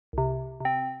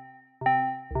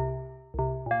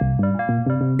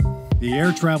The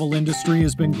air travel industry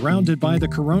has been grounded by the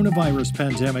coronavirus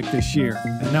pandemic this year,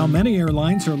 and now many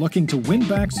airlines are looking to win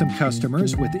back some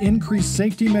customers with increased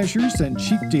safety measures and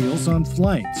cheap deals on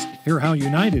flights. Hear how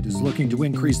United is looking to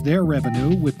increase their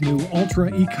revenue with new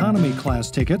Ultra Economy class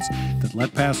tickets that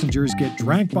let passengers get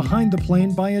dragged behind the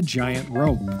plane by a giant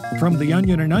rope. From The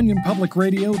Onion and Onion Public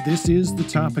Radio, this is The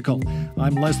Topical.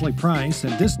 I'm Leslie Price,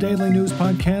 and this daily news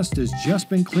podcast has just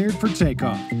been cleared for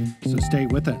takeoff, so stay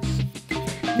with us.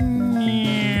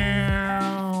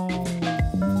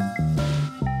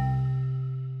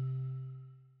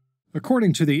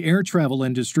 According to the air travel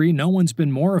industry, no one's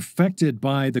been more affected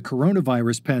by the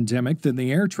coronavirus pandemic than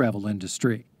the air travel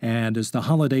industry. And as the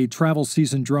holiday travel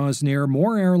season draws near,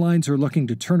 more airlines are looking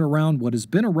to turn around what has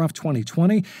been a rough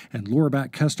 2020 and lure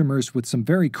back customers with some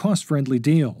very cost-friendly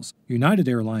deals. United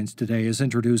Airlines today has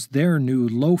introduced their new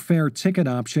low-fare ticket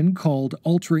option called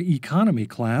Ultra Economy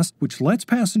Class, which lets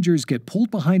passengers get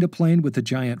pulled behind a plane with a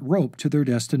giant rope to their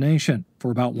destination. For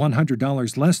about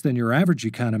 $100 less than your average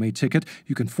economy ticket,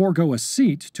 you can forego a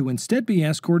seat to instead be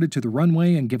escorted to the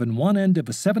runway and given one end of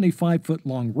a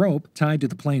 75-foot-long rope tied to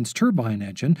the plane's turbine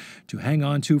engine to hang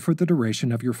on to for the duration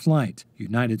of your flight.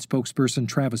 United spokesperson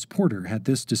Travis Porter had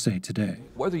this to say today.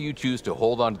 Whether you choose to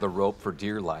hold onto the rope for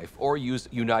dear life or use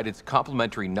United's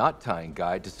complimentary knot tying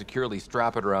guide to securely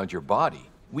strap it around your body,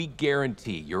 we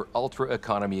guarantee your ultra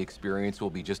economy experience will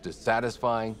be just as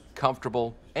satisfying,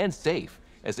 comfortable, and safe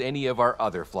as any of our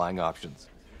other flying options.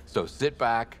 So sit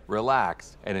back,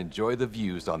 relax, and enjoy the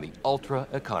views on the Ultra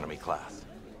Economy class.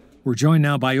 We're joined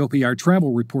now by OPR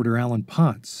travel reporter Alan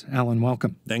Potts. Alan,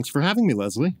 welcome. Thanks for having me,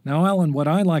 Leslie. Now, Alan, what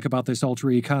I like about this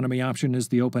Ultra Economy option is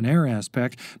the open air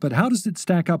aspect, but how does it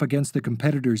stack up against the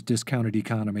competitors' discounted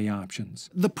economy options?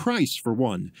 The price, for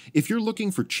one. If you're looking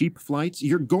for cheap flights,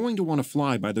 you're going to want to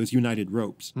fly by those United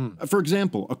ropes. For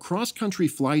example, a cross-country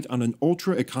flight on an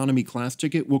Ultra Economy class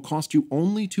ticket will cost you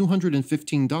only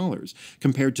 $215,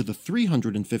 compared to the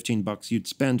 $315 you'd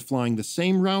spend flying the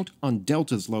same route on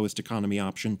Delta's lowest economy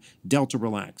option, Delta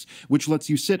Relax, which lets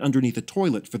you sit underneath a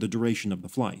toilet for the duration of the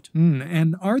flight.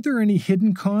 And are there any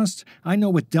hidden costs? I know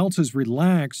with Delta's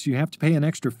Relax, you have to pay an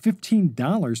extra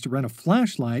 $15 to rent a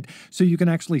flashlight so you can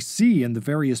actually see in the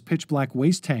various pitch-black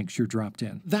waste tanks you're dropped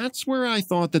in. That's where I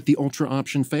thought that the Ultra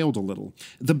option failed a little.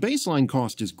 The baseline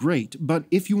cost is great, but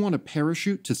if you want a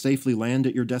parachute to safely land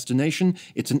at your destination,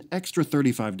 it's an extra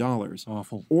 $35.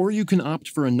 Awful. Or you can opt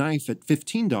for a knife at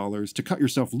 $15 to cut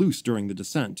yourself loose during the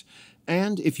descent.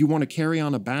 And if you want to carry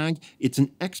on a bag, it's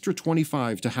an extra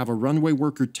 $25 to have a runway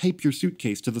worker tape your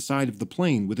suitcase to the side of the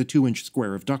plane with a 2-inch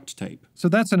square of duct tape. So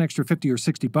that's an extra $50 or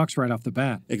 $60 right off the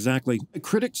bat. Exactly.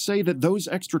 Critics say that those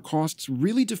extra costs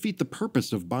really defeat the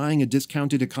purpose of buying a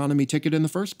discounted economy ticket in the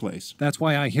first place. That's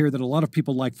why I hear that a lot of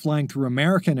people like flying through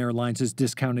American Airlines'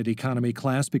 discounted economy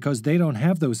class because they don't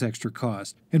have those extra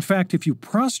costs. In fact, if you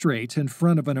prostrate in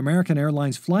front of an American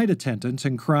Airlines flight attendant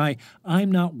and cry,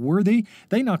 "I'm not worthy,"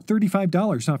 they knock $35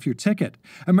 off your ticket.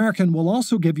 American will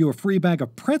also give you a free bag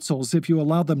of pretzels if you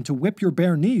allow them to whip your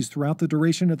bare knees throughout the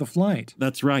duration of the flight.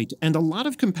 That's right, and a lot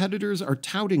of competitors are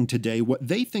touting today what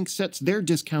they think sets their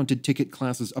discounted ticket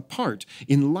classes apart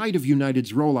in light of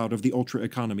United's rollout of the Ultra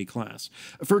Economy class.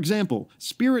 For example,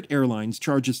 Spirit Airlines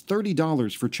charges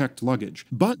 $30 for checked luggage,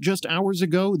 but just hours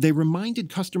ago, they reminded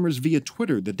customers via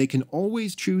Twitter that they can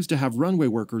always choose to have runway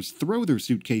workers throw their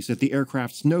suitcase at the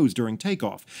aircraft's nose during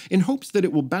takeoff, in hopes that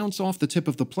it will bounce off the tip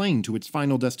of the plane to its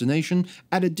final destination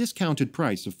at a discounted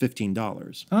price of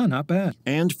 $15. Oh, not bad.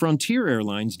 And Frontier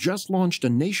Airlines just launched a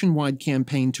nationwide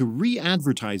campaign to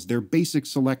re-advertise their Basic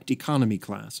Select Economy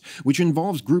class, which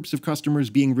involves groups of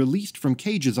customers being released from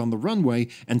cages on the runway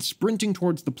and sprinting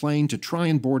towards the plane to try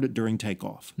and board it during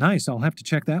takeoff. Nice, I'll have to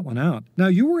check that one out. Now,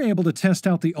 you were able to test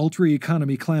out the Ultra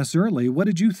Economy class early. What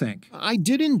did you think? I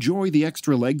did enjoy the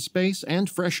extra leg space and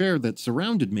fresh air that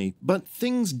surrounded me, but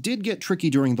things did get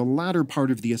tricky during the latter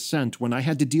part of the ascent when I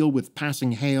had to deal with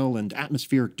passing hail and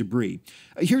atmospheric debris.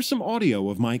 Here's some audio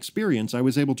of my experience I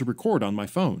was able to record on my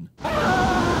phone.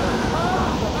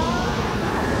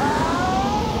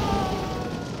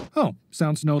 Oh,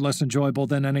 sounds no less enjoyable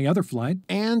than any other flight.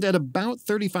 And at about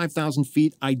 35,000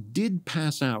 feet, I did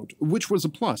pass out, which was a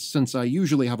plus since I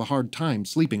usually have a hard time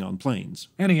sleeping on planes.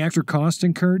 Any extra cost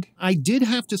incurred? I did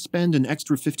have to spend an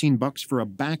extra $15 for a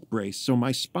back brace so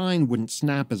my spine wouldn't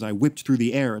snap as I whipped through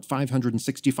the air at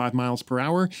 565 miles per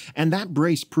hour, and that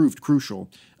brace proved crucial.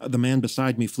 The man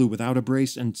beside me flew without a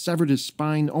brace and severed his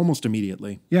spine almost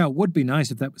immediately. Yeah, it would be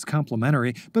nice if that was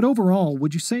complimentary, but overall,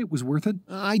 would you say it was worth it?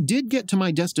 I did get to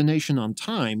my destination on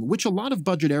time, which a lot of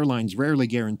budget airlines rarely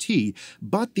guarantee,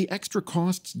 but the extra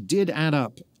costs did add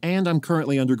up, and I'm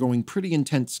currently undergoing pretty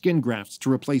intense skin grafts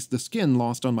to replace the skin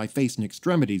lost on my face and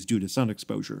extremities due to sun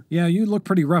exposure. Yeah, you look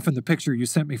pretty rough in the picture you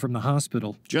sent me from the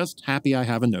hospital. Just happy I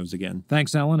have a nose again.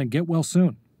 Thanks, Alan, and get well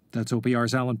soon. That's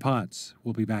OPR's Alan Potts.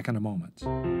 We'll be back in a moment.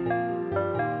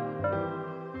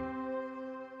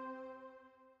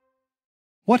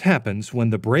 What happens when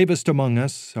the bravest among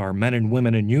us, our men and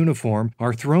women in uniform,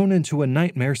 are thrown into a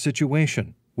nightmare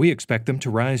situation? We expect them to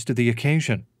rise to the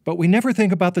occasion, but we never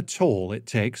think about the toll it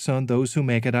takes on those who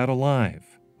make it out alive.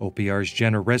 OPR's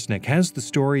Jenna Resnick has the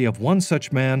story of one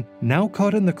such man now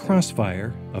caught in the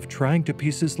crossfire of trying to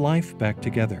piece his life back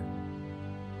together.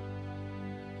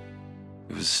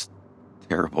 It was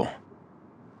terrible.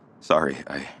 Sorry,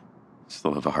 I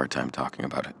still have a hard time talking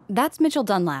about it. That's Mitchell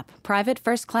Dunlap, Private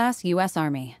First Class U.S.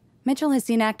 Army. Mitchell has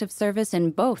seen active service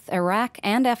in both Iraq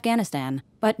and Afghanistan,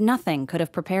 but nothing could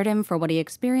have prepared him for what he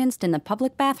experienced in the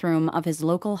public bathroom of his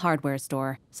local hardware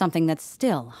store, something that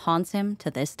still haunts him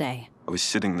to this day. I was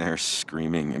sitting there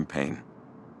screaming in pain.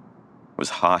 It was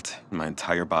hot, and my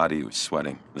entire body was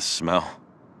sweating. The smell,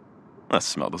 that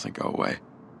smell doesn't go away. It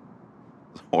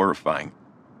was horrifying.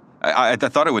 I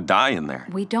thought I would die in there.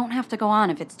 We don't have to go on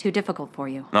if it's too difficult for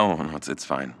you. No, it's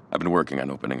fine. I've been working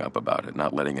on opening up about it,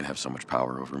 not letting it have so much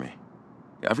power over me.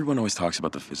 Everyone always talks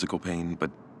about the physical pain, but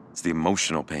it's the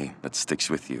emotional pain that sticks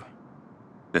with you.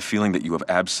 The feeling that you have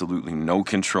absolutely no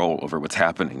control over what's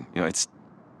happening.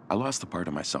 I lost a part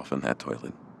of myself in that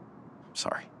toilet. I'm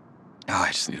sorry.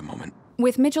 I just need a moment.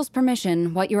 With Mitchell's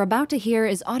permission, what you're about to hear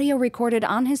is audio recorded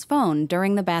on his phone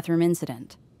during the bathroom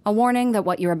incident. A warning that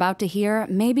what you're about to hear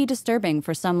may be disturbing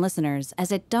for some listeners,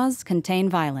 as it does contain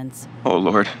violence. Oh,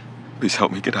 Lord, please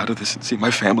help me get out of this and see my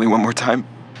family one more time.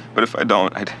 But if I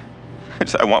don't,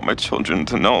 I want my children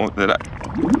to know that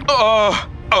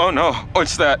Oh, no,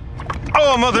 what's that?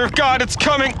 Oh, Mother of God, it's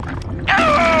coming!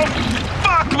 Oh,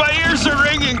 fuck, my ears are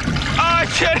ringing! Oh, I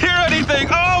can't hear anything!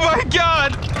 Oh, my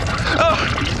God!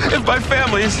 Oh, if my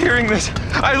family is hearing this,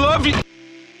 I love you!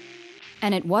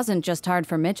 And it wasn't just hard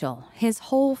for Mitchell. His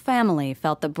whole family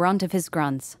felt the brunt of his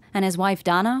grunts, and his wife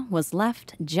Donna was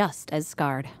left just as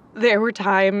scarred. There were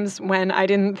times when I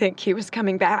didn't think he was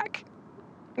coming back,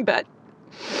 but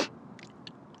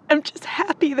I'm just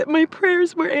happy that my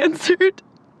prayers were answered,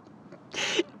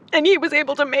 and he was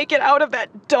able to make it out of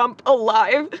that dump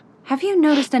alive. Have you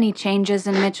noticed any changes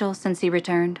in Mitchell since he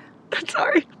returned? I'm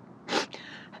sorry.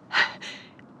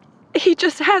 He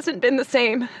just hasn't been the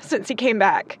same since he came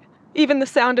back. Even the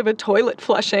sound of a toilet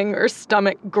flushing or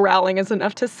stomach growling is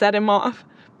enough to set him off.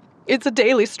 It's a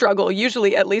daily struggle,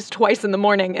 usually at least twice in the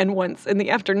morning and once in the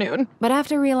afternoon. But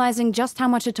after realizing just how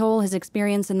much a toll his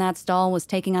experience in that stall was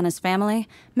taking on his family,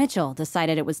 Mitchell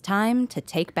decided it was time to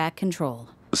take back control.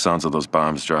 The sounds of those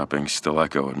bombs dropping still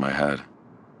echo in my head.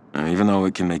 And even though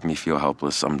it can make me feel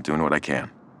helpless, I'm doing what I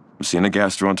can. I'm seeing a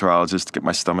gastroenterologist to get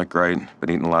my stomach right,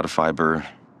 been eating a lot of fiber.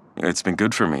 It's been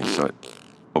good for me, so...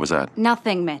 What was that?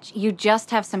 Nothing, Mitch. You just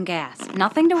have some gas.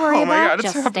 Nothing to worry about. Oh my God,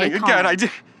 it's just happening stay calm.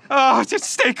 again. Just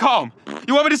stay calm.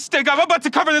 You want me to stay calm? I'm about to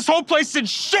cover this whole place in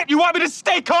shit. You want me to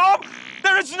stay calm?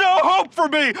 There is no hope for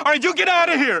me. All right, you get out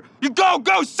of here. You go,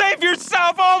 save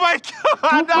yourself. Oh my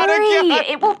God, Don't worry. Again.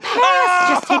 It will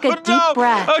pass. Just take a deep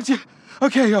breath.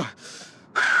 Okay,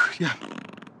 yeah.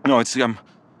 No, I'm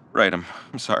right. I'm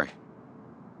sorry.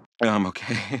 I'm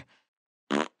okay.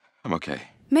 I'm okay.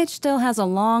 Mitch still has a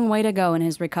long way to go in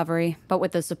his recovery, but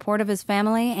with the support of his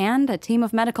family and a team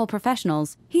of medical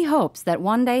professionals, he hopes that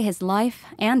one day his life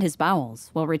and his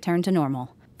bowels will return to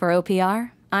normal. For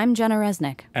OPR, I'm Jenna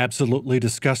Resnick. Absolutely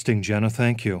disgusting, Jenna,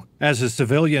 thank you. As a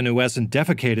civilian who hasn't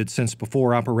defecated since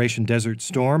before Operation Desert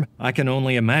Storm, I can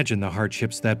only imagine the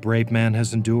hardships that brave man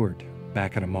has endured.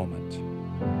 Back in a moment.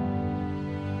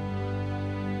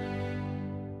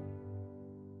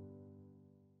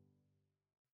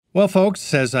 Well,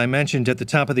 folks, as I mentioned at the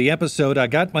top of the episode, I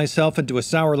got myself into a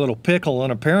sour little pickle and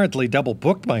apparently double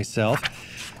booked myself.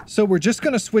 So we're just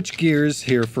going to switch gears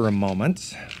here for a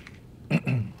moment.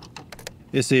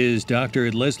 This is Dr.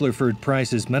 Lesleyford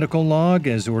Price's medical log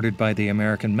as ordered by the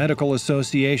American Medical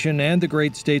Association and the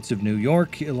great states of New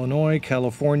York, Illinois,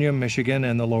 California, Michigan,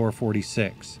 and the lower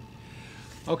 46.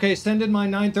 Okay, send in my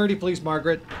 9:30, please,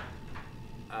 Margaret.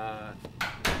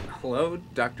 Hello,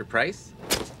 Dr. Price?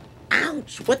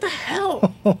 Ouch, what the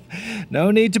hell?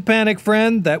 No need to panic,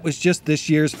 friend. That was just this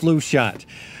year's flu shot.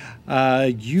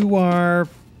 You are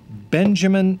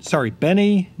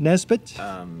Benny Nesbitt?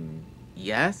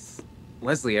 Yes?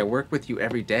 Leslie, I work with you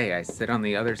every day. I sit on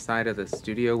the other side of the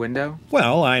studio window.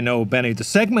 Well, I know Benny the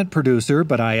segment producer,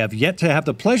 but I have yet to have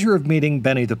the pleasure of meeting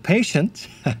Benny the patient.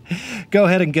 Go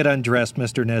ahead and get undressed,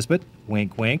 Mr. Nesbitt.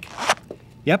 Wink, wink.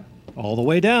 Yep, all the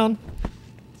way down.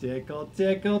 Tickle,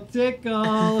 tickle,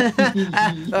 tickle.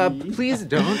 Please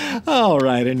don't. All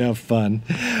right, enough fun.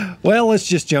 Well, let's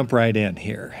just jump right in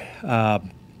here. I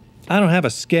don't have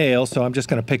a scale, so I'm just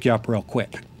going to pick you up real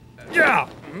quick. Yeah!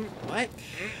 What?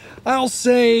 I'll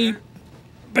say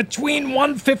between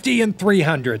 150 and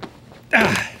 300.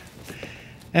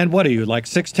 And what are you, like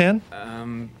 6'10"?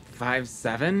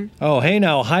 5'7"? Oh, hey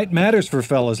now, height matters for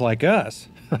fellas like us.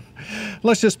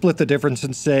 Let's just split the difference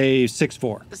and say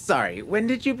 6'4". Sorry, when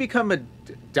did you become a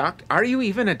doc? Are you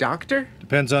even a doctor?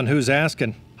 Depends on who's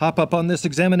asking. Hop up on this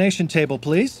examination table,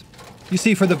 please. You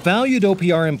see, for the valued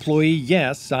OPR employee,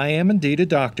 yes, I am indeed a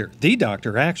doctor. The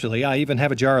doctor, actually. I even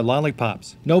have a jar of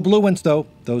lollipops. No blue ones, though.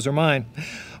 Those are mine.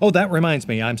 Oh, that reminds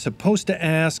me. I'm supposed to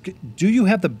ask, do you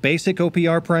have the basic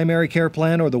OPR primary care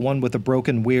plan or the one with the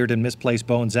broken, weird, and misplaced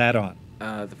bones add-on?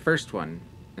 The first one.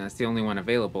 That's the only one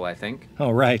available, I think.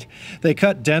 Oh, right. They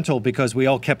cut dental because we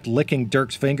all kept licking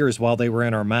Dirk's fingers while they were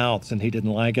in our mouths, and he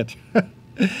didn't like it.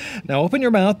 Now, open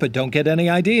your mouth, but don't get any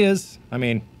ideas. I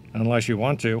mean, unless you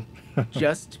want to.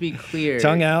 Just to be clear.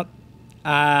 Tongue out.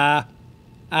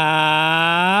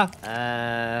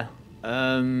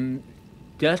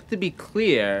 Just to be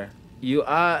clear, you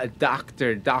are a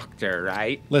doctor,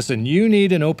 right? Listen, you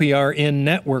need an OPR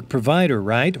in-network provider,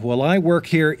 right? Well, I work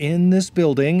here in this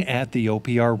building at the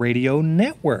OPR Radio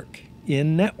Network.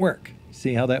 In-network.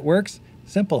 See how that works?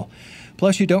 Simple.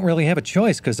 Plus, you don't really have a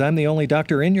choice because I'm the only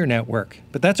doctor in your network.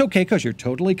 But that's okay because you're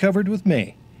totally covered with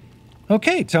me.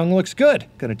 Okay, tongue looks good.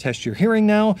 Gonna test your hearing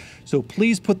now, so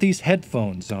please put these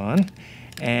headphones on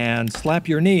and slap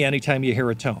your knee anytime you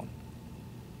hear a tone.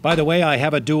 By the way, I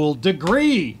have a dual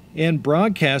degree in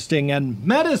broadcasting and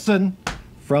medicine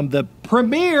from the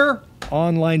premier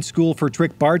online school for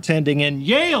trick bartending in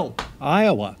Yale,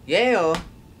 Iowa. Yale?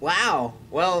 Wow.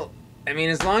 Well, I mean,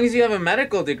 as long as you have a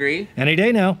medical degree. Any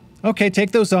day now. Okay, take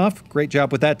those off. Great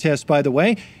job with that test, by the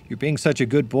way. You're being such a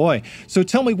good boy. So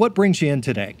tell me, what brings you in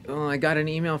today? Well, I got an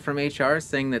email from HR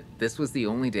saying that this was the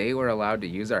only day we're allowed to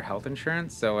use our health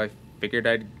insurance, so I figured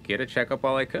I'd get a checkup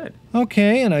while I could.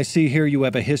 Okay, and I see here you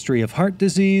have a history of heart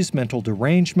disease, mental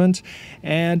derangement,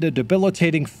 and a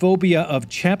debilitating phobia of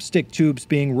chapstick tubes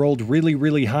being rolled really,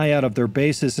 really high out of their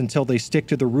bases until they stick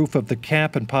to the roof of the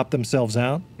cap and pop themselves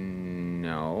out?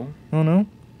 No. Oh, no?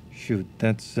 Shoot,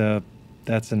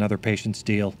 that's another patient's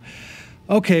deal.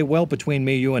 Okay, well, between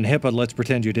me, you, and HIPAA, let's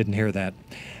pretend you didn't hear that.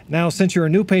 Now, since you're a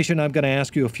new patient, I'm going to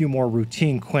ask you a few more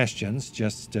routine questions.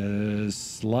 Just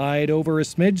slide over a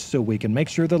smidge so we can make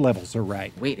sure the levels are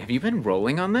right. Wait, have you been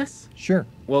rolling on this? Sure.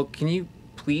 Well, can you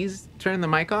please turn the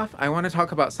mic off? I want to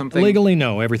talk about something. Legally,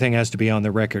 no. Everything has to be on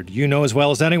the record. You know as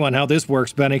well as anyone how this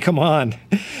works, Benny. Come on.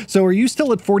 So are you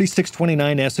still at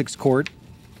 4629 Essex Court?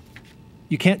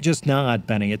 You can't just nod,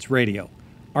 Benny. It's radio.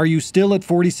 Are you still at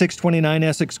 4629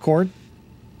 Essex Court?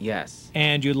 Yes.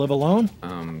 And you live alone?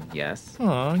 Yes.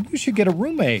 Aw, you should get a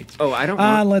roommate. Oh, I don't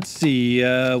know. Let's see.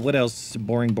 What else?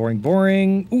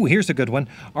 Boring. Ooh, here's a good one.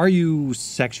 Are you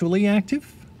sexually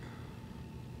active?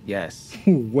 Yes.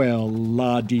 Well,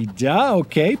 la-di-da.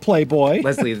 Okay, playboy.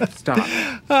 Leslie, stop.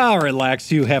 Relax,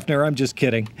 Hugh Hefner. I'm just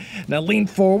kidding. Now lean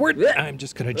forward. I'm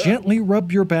just going to gently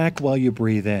rub your back while you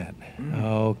breathe in.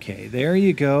 Okay, there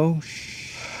you go. Shh.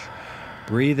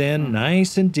 Breathe in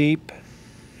nice and deep.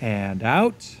 And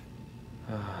out.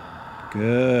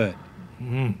 Good.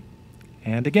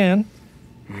 And again.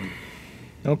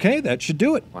 Okay, that should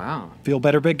do it. Wow. Feel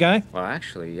better, big guy? Well,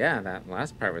 actually, yeah, that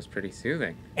last part was pretty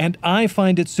soothing. And I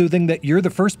find it soothing that you're the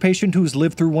first patient who's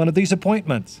lived through one of these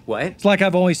appointments. What? It's like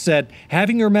I've always said,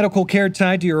 having your medical care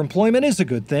tied to your employment is a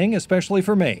good thing, especially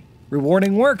for me.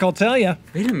 Rewarding work, I'll tell you.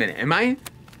 Wait a minute,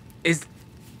 is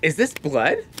this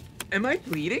blood? Am I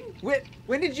bleeding?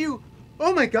 When did you,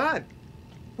 oh my God.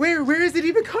 Where is it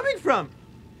even coming from?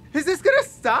 Is this gonna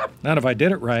stop? Not if I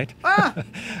did it right. Ah!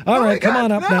 All right, come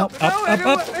on up now. No,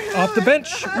 Up, off the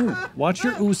bench. Ooh, watch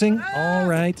your oozing. All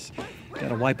right.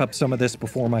 Gotta wipe up some of this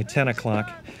before my 10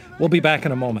 o'clock. We'll be back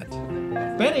in a moment.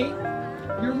 Benny,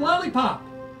 your lollipop.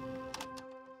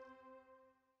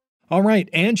 All right,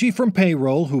 Angie from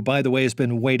payroll, who, by the way, has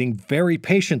been waiting very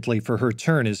patiently for her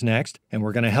turn, is next. And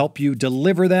we're going to help you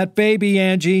deliver that baby,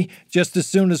 Angie, just as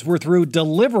soon as we're through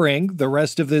delivering the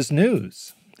rest of this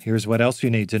news. Here's what else you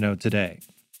need to know today.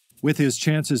 With his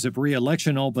chances of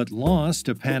re-election all but lost,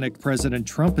 a panicked President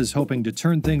Trump is hoping to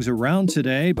turn things around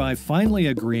today by finally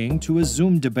agreeing to a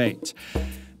Zoom debate.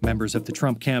 Members of the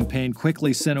Trump campaign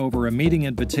quickly sent over a meeting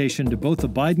invitation to both the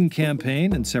Biden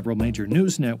campaign and several major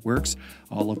news networks,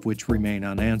 all of which remain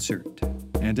unanswered.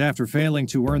 And after failing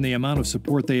to earn the amount of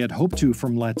support they had hoped to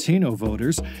from Latino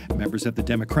voters, members of the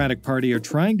Democratic Party are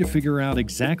trying to figure out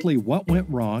exactly what went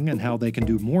wrong and how they can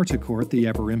do more to court the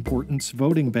ever-important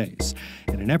voting base.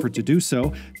 In an effort to do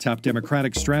so, top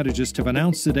Democratic strategists have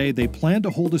announced today they plan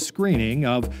to hold a screening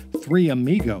of Three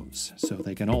Amigos so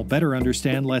they can all better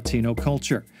understand Latino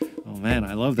culture. Oh man,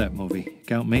 I love that movie.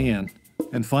 Count me in.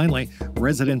 And finally,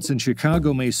 residents in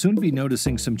Chicago may soon be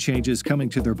noticing some changes coming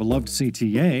to their beloved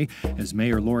CTA as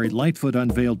Mayor Lori Lightfoot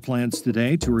unveiled plans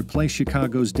today to replace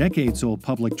Chicago's decades-old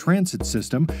public transit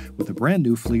system with a brand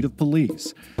new fleet of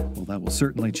police. Well, that will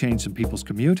certainly change some people's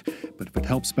commute, but if it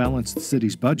helps balance the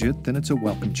city's budget, then it's a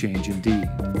welcome change indeed.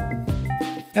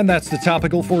 And that's the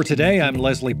topical for today. I'm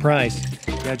Leslie Price.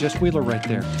 Yeah, just Wheeler right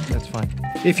there. That's fine.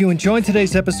 If you enjoyed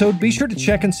today's episode, be sure to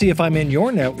check and see if I'm in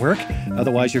your network.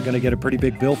 Otherwise, you're going to get a pretty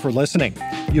big bill for listening.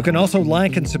 You can also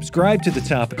like and subscribe to The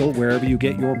Topical wherever you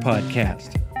get your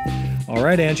podcast. All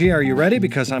right, Angie, are you ready?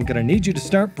 Because I'm going to need you to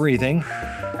start breathing.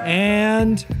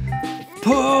 And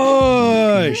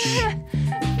push!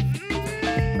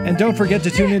 And don't forget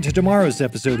to tune into tomorrow's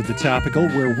episode of The Topical,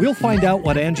 where we'll find out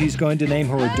what Angie's going to name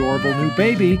her adorable new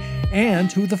baby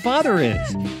and who the father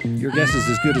is. Your guess is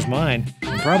as good as mine,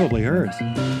 and probably hers.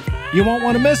 You won't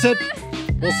want to miss it.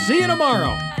 We'll see you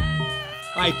tomorrow.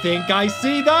 I think I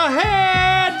see the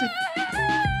head!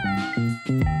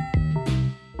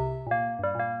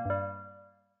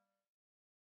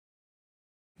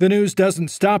 The news doesn't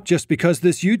stop just because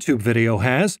this YouTube video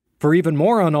has. For even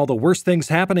more on all the worst things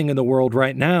happening in the world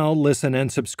right now, listen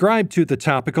and subscribe to The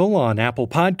Topical on Apple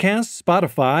Podcasts,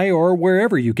 Spotify, or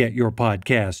wherever you get your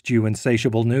podcasts, you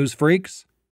insatiable news freaks.